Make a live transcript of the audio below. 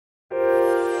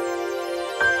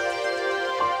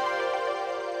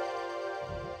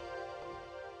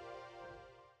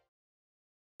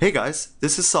Hey guys,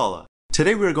 this is Sala.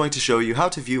 Today we are going to show you how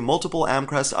to view multiple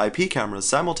Amcrest IP cameras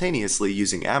simultaneously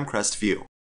using Amcrest View.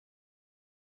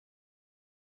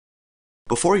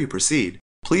 Before you proceed,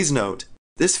 please note,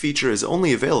 this feature is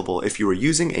only available if you are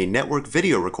using a network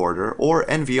video recorder or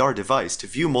Nvr device to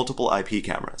view multiple IP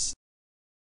cameras.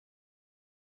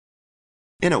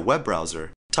 In a web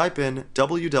browser, type in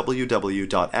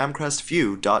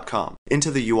www.amcrestview.com into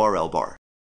the URL bar.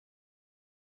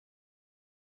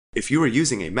 If you are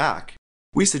using a Mac,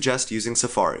 we suggest using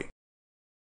Safari.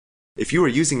 If you are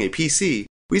using a PC,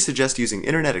 we suggest using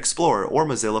Internet Explorer or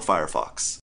Mozilla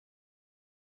Firefox.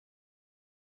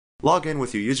 Log in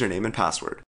with your username and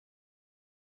password.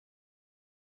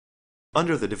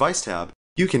 Under the Device tab,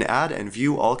 you can add and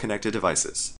view all connected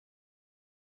devices.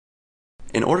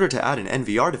 In order to add an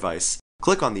NVR device,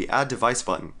 click on the Add Device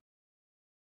button.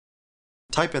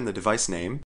 Type in the device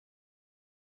name,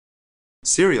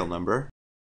 serial number,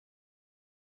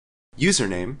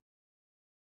 username,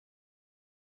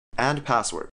 and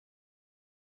password.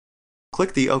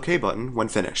 Click the OK button when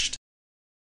finished.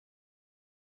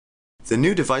 The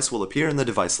new device will appear in the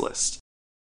device list.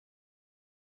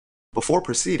 Before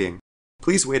proceeding,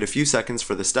 please wait a few seconds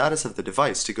for the status of the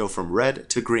device to go from red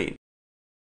to green.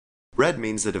 Red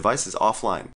means the device is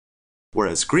offline,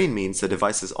 whereas green means the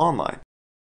device is online.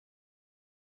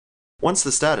 Once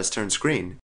the status turns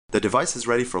green, the device is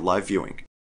ready for live viewing.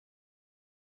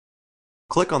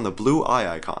 Click on the blue eye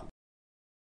icon.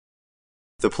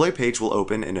 The Play page will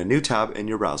open in a new tab in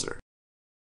your browser.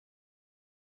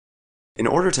 In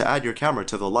order to add your camera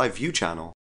to the Live View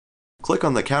channel, click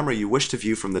on the camera you wish to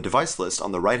view from the device list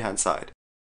on the right-hand side.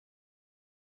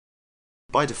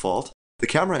 By default, the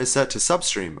camera is set to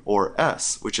Substream, or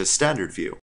S, which is Standard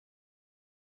View.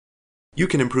 You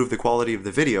can improve the quality of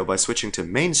the video by switching to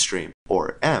Mainstream,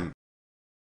 or M.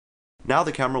 Now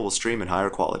the camera will stream in higher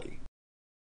quality.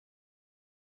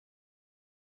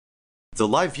 The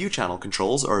Live View channel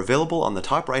controls are available on the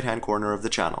top right-hand corner of the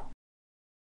channel.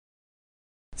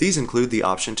 These include the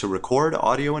option to record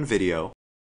audio and video,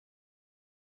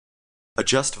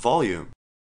 adjust volume,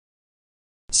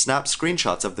 snap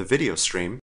screenshots of the video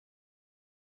stream,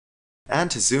 and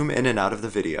to zoom in and out of the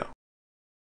video.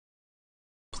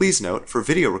 Please note, for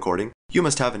video recording, you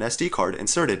must have an SD card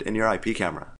inserted in your IP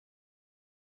camera.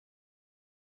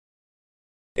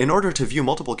 In order to view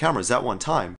multiple cameras at one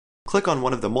time, click on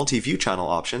one of the Multiview channel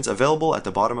options available at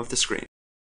the bottom of the screen.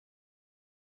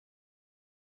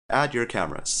 Add your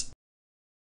cameras.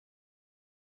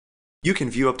 You can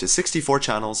view up to 64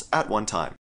 channels at one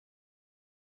time.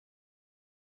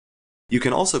 You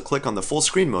can also click on the full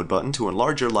screen mode button to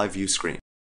enlarge your live view screen.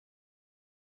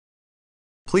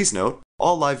 Please note,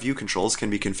 all live view controls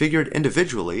can be configured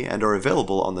individually and are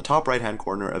available on the top right-hand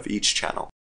corner of each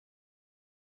channel.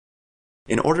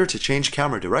 In order to change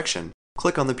camera direction,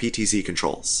 click on the PTZ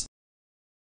controls.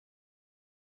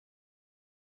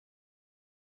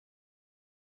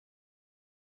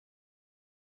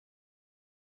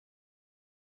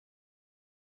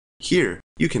 Here,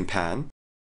 you can pan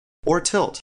or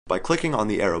tilt by clicking on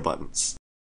the arrow buttons.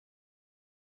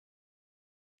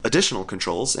 Additional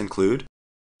controls include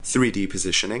 3D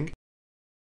positioning,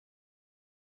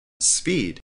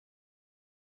 speed,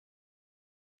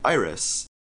 iris,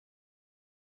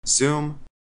 zoom,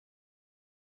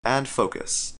 and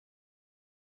focus.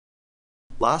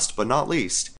 Last but not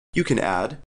least, you can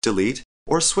add, delete,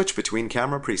 or switch between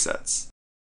camera presets.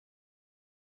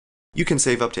 You can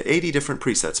save up to 80 different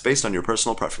presets based on your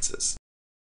personal preferences.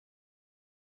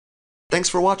 Thanks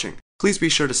for watching. Please be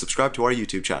sure to subscribe to our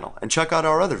YouTube channel and check out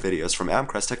our other videos from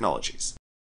Amcrest Technologies.